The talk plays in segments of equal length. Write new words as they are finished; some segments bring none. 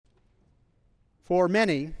For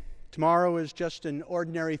many, tomorrow is just an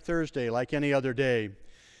ordinary Thursday like any other day.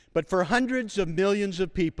 But for hundreds of millions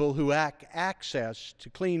of people who lack access to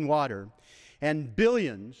clean water and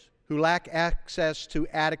billions who lack access to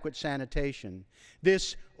adequate sanitation,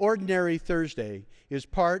 this ordinary Thursday is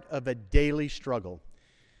part of a daily struggle.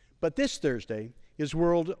 But this Thursday is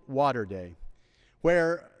World Water Day,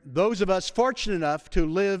 where those of us fortunate enough to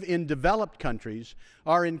live in developed countries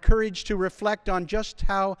are encouraged to reflect on just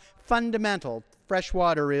how fundamental fresh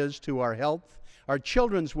water is to our health, our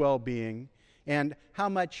children's well-being, and how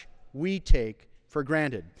much we take for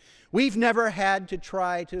granted. We've never had to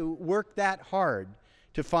try to work that hard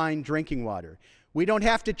to find drinking water. We don't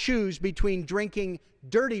have to choose between drinking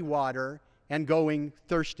dirty water and going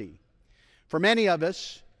thirsty. For many of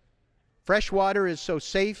us, fresh water is so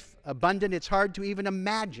safe, abundant, it's hard to even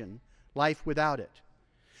imagine life without it.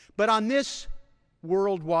 But on this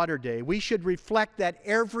World Water Day, we should reflect that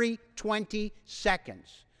every 20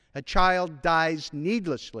 seconds, a child dies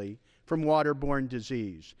needlessly from waterborne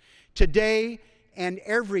disease. Today and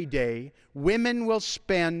every day, women will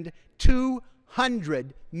spend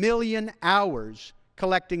 200 million hours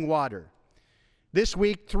collecting water. This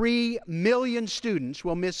week, 3 million students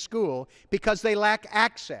will miss school because they lack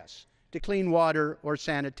access to clean water or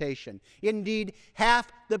sanitation. Indeed,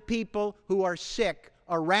 half the people who are sick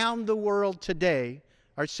around the world today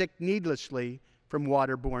are sick needlessly from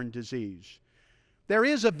waterborne disease. There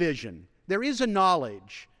is a vision, there is a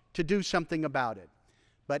knowledge to do something about it.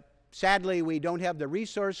 But sadly, we don't have the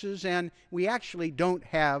resources and we actually don't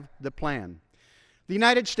have the plan. The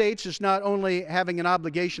United States is not only having an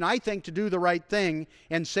obligation, I think, to do the right thing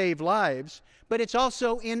and save lives, but it's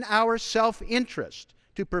also in our self-interest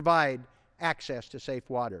to provide access to safe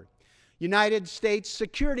water. United States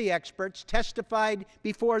security experts testified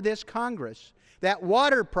before this Congress that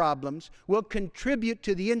water problems will contribute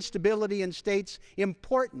to the instability in states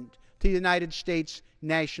important to the United States'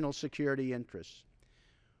 national security interests.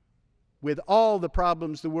 With all the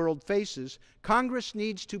problems the world faces, Congress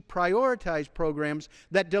needs to prioritize programs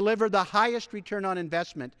that deliver the highest return on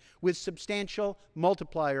investment with substantial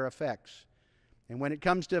multiplier effects. And when it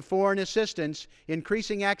comes to foreign assistance,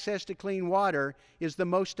 increasing access to clean water is the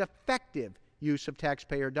most effective use of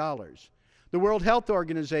taxpayer dollars. The World Health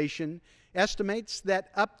Organization estimates that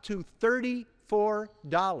up to $34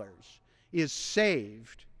 is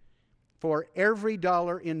saved for every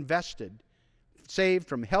dollar invested, saved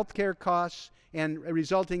from healthcare costs and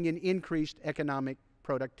resulting in increased economic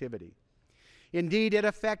productivity. Indeed, it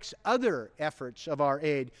affects other efforts of our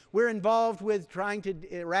aid. We're involved with trying to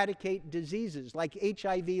eradicate diseases like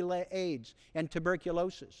HIV/AIDS and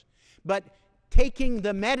tuberculosis. But taking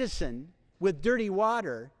the medicine with dirty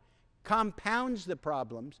water compounds the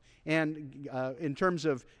problems and in terms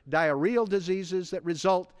of diarrheal diseases that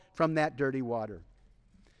result from that dirty water.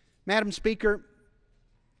 Madam Speaker,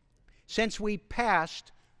 since we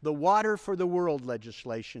passed the Water for the World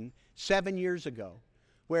legislation 7 years ago,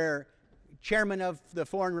 where Chairman of the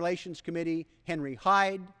Foreign Relations Committee, Henry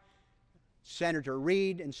Hyde, Senator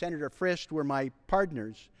Reid, and Senator Frist were my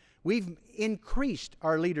partners, we've increased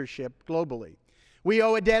our leadership globally. We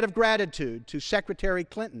owe a debt of gratitude to Secretary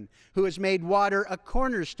Clinton, who has made water a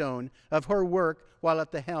cornerstone of her work while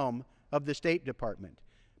at the helm of the State Department.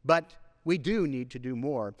 But we do need to do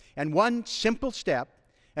more. And one simple step,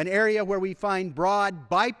 an area where we find broad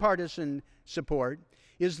bipartisan support,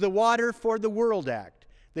 is the Water for the World Act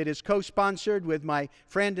that is co-sponsored with my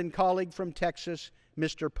friend and colleague from Texas,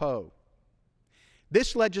 Mr. Poe.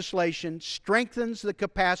 This legislation strengthens the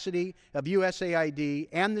capacity of USAID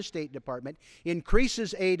and the State Department,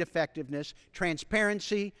 increases aid effectiveness,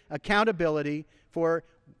 transparency, accountability for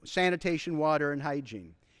sanitation, water, and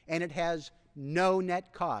hygiene. And it has no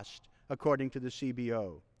net cost, according to the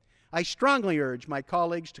CBO. I strongly urge my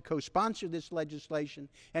colleagues to co-sponsor this legislation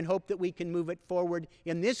and hope that we can move it forward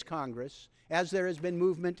in this Congress as there has been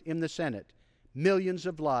movement in the Senate. Millions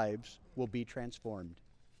of lives will be transformed.